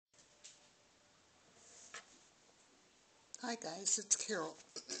Hi guys, it's Carol.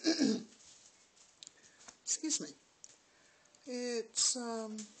 Excuse me. It's,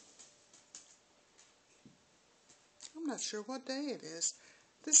 I'm not sure what day it is.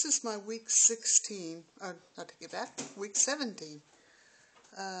 This is my week 16, I take it back, week 17.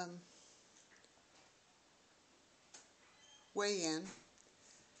 Weigh-in.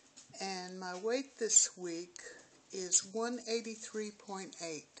 And my weight this week is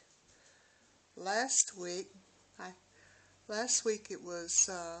 183.8. Last week it was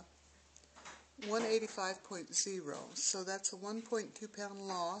 185.0, so that's a 1.2 pound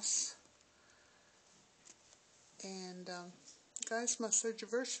loss. And guys, my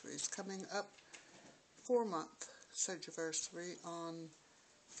surgiversary is coming up, 4-month surgiversary on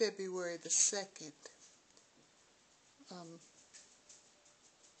February the 2nd.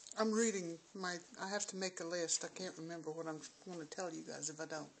 I'm reading I have to make a list. I can't remember what I'm going to tell you guys if I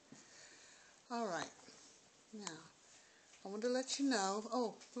don't. Alright, now, I want to let you know,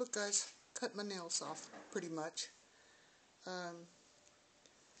 oh, look guys, cut my nails off, pretty much.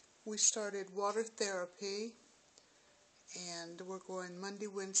 We started water therapy, and we're going Monday,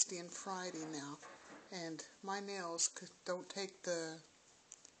 Wednesday, and Friday now. And my nails don't take the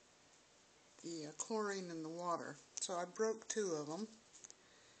chlorine in the water, so I broke 2 of them.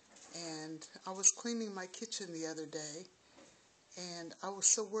 And I was cleaning my kitchen the other day, and I was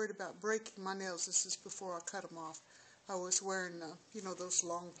so worried about breaking my nails. This is before I cut them off. I was wearing, those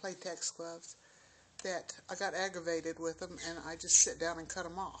long Playtex gloves, that I got aggravated with them, and I just sit down and cut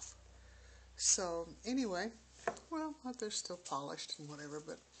them off. So, anyway, well, they're still polished and whatever,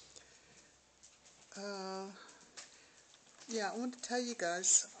 but, yeah, I want to tell you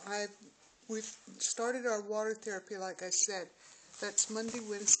guys, we've started our water therapy, like I said. That's Monday,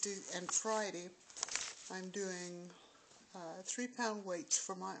 Wednesday, and Friday. I'm doing 3-pound weights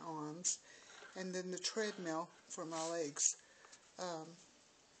for my arms, and then the treadmill for my legs.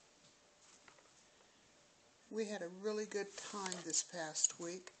 We had a really good time this past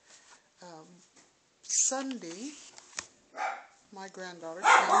week. Sunday, my granddaughter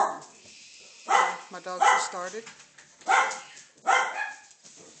came. My dogs just started.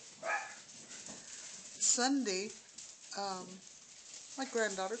 Sunday, my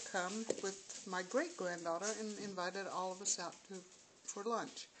granddaughter come with my great-granddaughter and invited all of us out for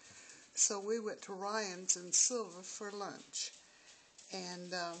lunch. So we went to Ryan's in Silver for lunch.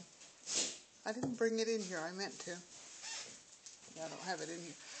 And I didn't bring it in here. I meant to. I don't have it in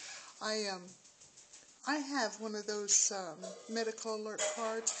here. I have one of those medical alert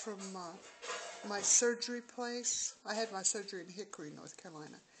cards from my surgery place. I had my surgery in Hickory, North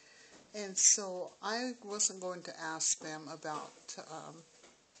Carolina. And so I wasn't going to ask them about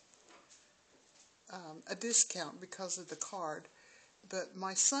a discount because of the card, but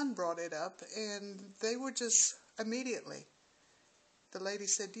my son brought it up, and they were just immediately. The lady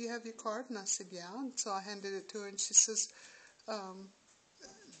said, "Do you have your card?" And I said, "Yeah." And so I handed it to her, and she says,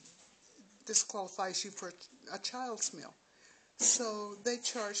 "This qualifies you for a child's meal." So they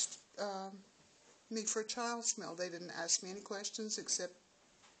charged me for a child's meal. They didn't ask me any questions except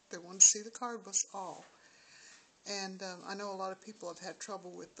they wanted to see the card was all. And I know a lot of people have had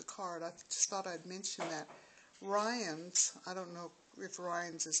trouble with the card. I just thought I'd mention that. Ryan's, I don't know if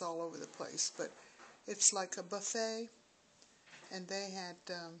Ryan's is all over the place, but it's like a buffet. And they had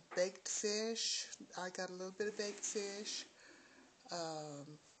baked fish. I got a little bit of baked fish.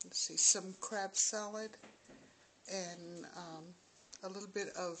 Let's see, some crab salad. And a little bit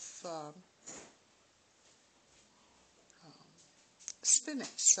of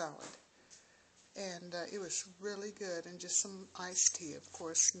spinach salad. And it was really good, and just some iced tea, of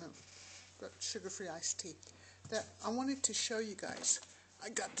course, no, but sugar-free iced tea. That I wanted to show you guys. I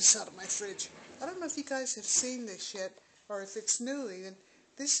got this out of my fridge. I don't know if you guys have seen this yet, or if it's new even.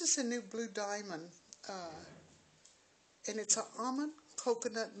 This is a new Blue Diamond, and it's an almond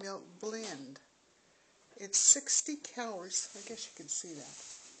coconut milk blend. It's 60 calories. I guess you can see that.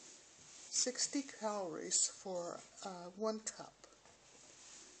 60 calories for 1 cup.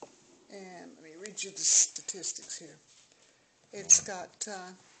 And let me read you the statistics here. It's got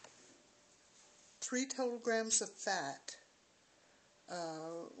 3 total grams of fat,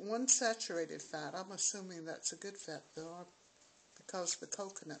 1 saturated fat. I'm assuming that's a good fat, though, because of the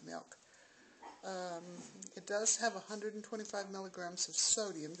coconut milk. It does have 125 milligrams of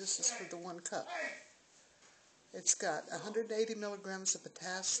sodium. This is for the 1 cup. It's got 180 milligrams of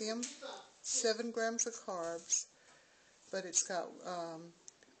potassium, 7 grams of carbs, but it's got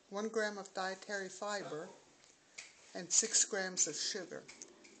 1 gram of dietary fiber, and 6 grams of sugar,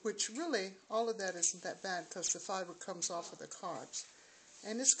 which really, all of that isn't that bad because the fiber comes off of the carbs.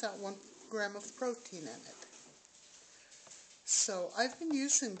 And it's got 1 gram of protein in it. So I've been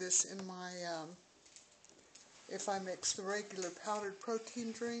using this in my, if I mix the regular powdered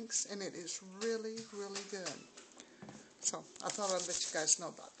protein drinks, and it is really, really good. So I thought I'd let you guys know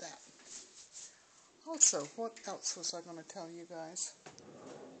about that. Also, what else was I going to tell you guys?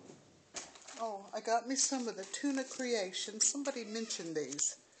 Oh, I got me some of the tuna creation. Somebody mentioned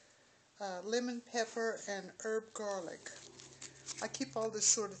these. Lemon pepper and herb garlic. I keep all this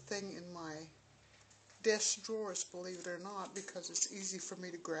sort of thing in my desk drawers, believe it or not, because it's easy for me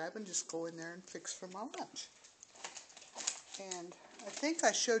to grab and just go in there and fix for my lunch. And I think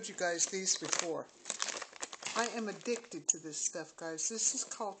I showed you guys these before. I am addicted to this stuff, guys. This is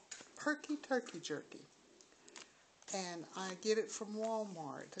called Perky Turkey Jerky. And I get it from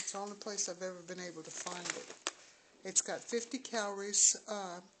Walmart. It's the only place I've ever been able to find it. It's got 50 calories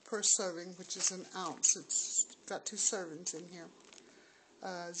per serving, which is an ounce. It's got 2 servings in here.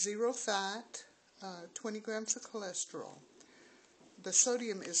 0 fat, 20 grams of cholesterol. The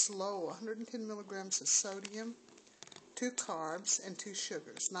sodium is low, 110 milligrams of sodium, 2 carbs, and 2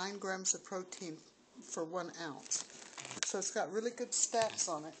 sugars. 9 grams of protein for 1 ounce. So it's got really good stats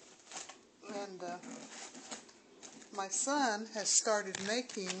on it. And my son has started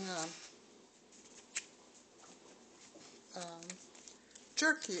making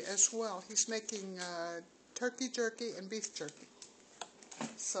jerky as well. He's making turkey jerky and beef jerky.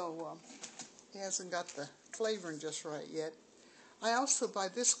 So he hasn't got the flavoring just right yet. I also buy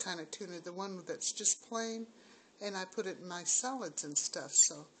this kind of tuna, the one that's just plain, and I put it in my salads and stuff.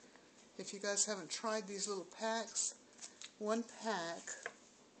 So if you guys haven't tried these little packs, 1 pack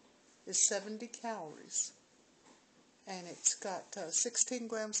is 70 calories. And it's got 16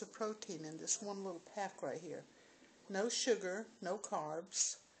 grams of protein in this one little pack right here. No sugar, no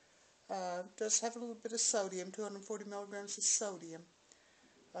carbs. Does have a little bit of sodium, 240 milligrams of sodium.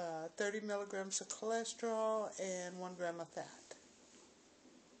 30 milligrams of cholesterol, and 1 gram of fat.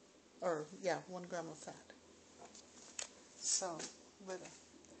 1 gram of fat. So, but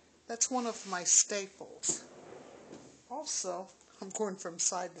that's one of my staples. Also, I'm going from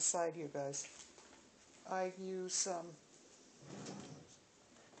side to side here, guys. I use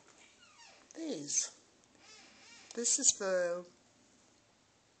these. This is the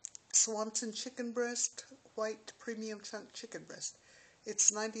Swanson chicken breast, white premium chunk chicken breast.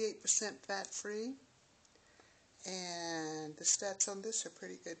 It's 98% fat-free, and the stats on this are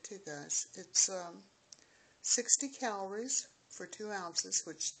pretty good too, guys. It's 60 calories for 2 ounces,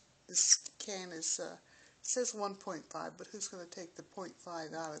 which this can is, says 1.5, but who's going to take the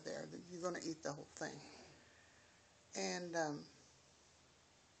 0.5 out of there? You're going to eat the whole thing. And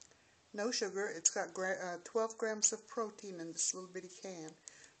no sugar. It's got 12 grams of protein in this little bitty can.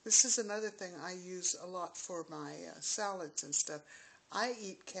 This is another thing I use a lot for my salads and stuff. I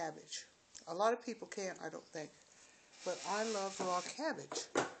eat cabbage. A lot of people can't, I don't think. But I love raw cabbage.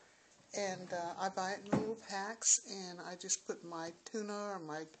 And I buy it in little packs, and I just put my tuna or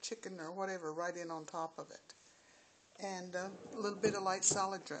my chicken or whatever right in on top of it. And a little bit of light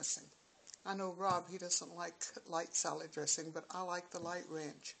salad dressing. I know Rob, he doesn't like light salad dressing, but I like the light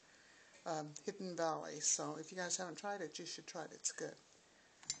ranch, Hidden Valley. So if you guys haven't tried it, you should try it. It's good.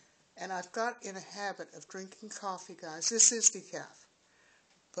 And I've got in a habit of drinking coffee, guys. This is decaf.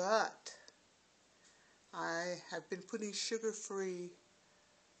 But I have been putting sugar-free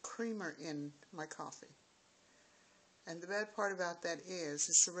creamer in my coffee. And the bad part about that is,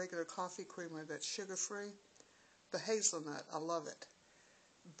 it's the regular coffee creamer that's sugar-free. The hazelnut, I love it.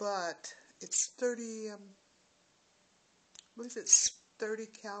 But it's 30, I believe it's 30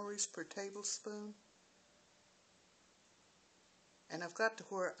 calories per tablespoon. And I've got to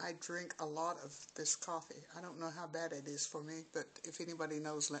where I drink a lot of this coffee. I don't know how bad it is for me, but if anybody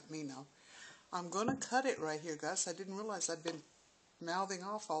knows, let me know. I'm going to cut it right here, guys. I didn't realize I'd been mouthing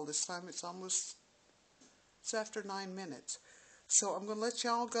off all this time. It's after 9 minutes. So I'm going to let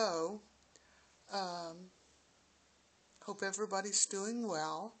y'all go. Hope everybody's doing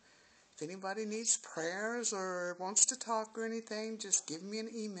well. If anybody needs prayers or wants to talk or anything, just give me an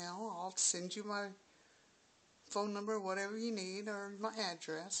email. I'll send you my phone number, whatever you need, or my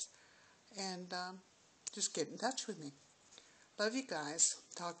address. And just get in touch with me. Love you guys.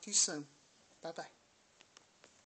 Talk to you soon. Bye-bye.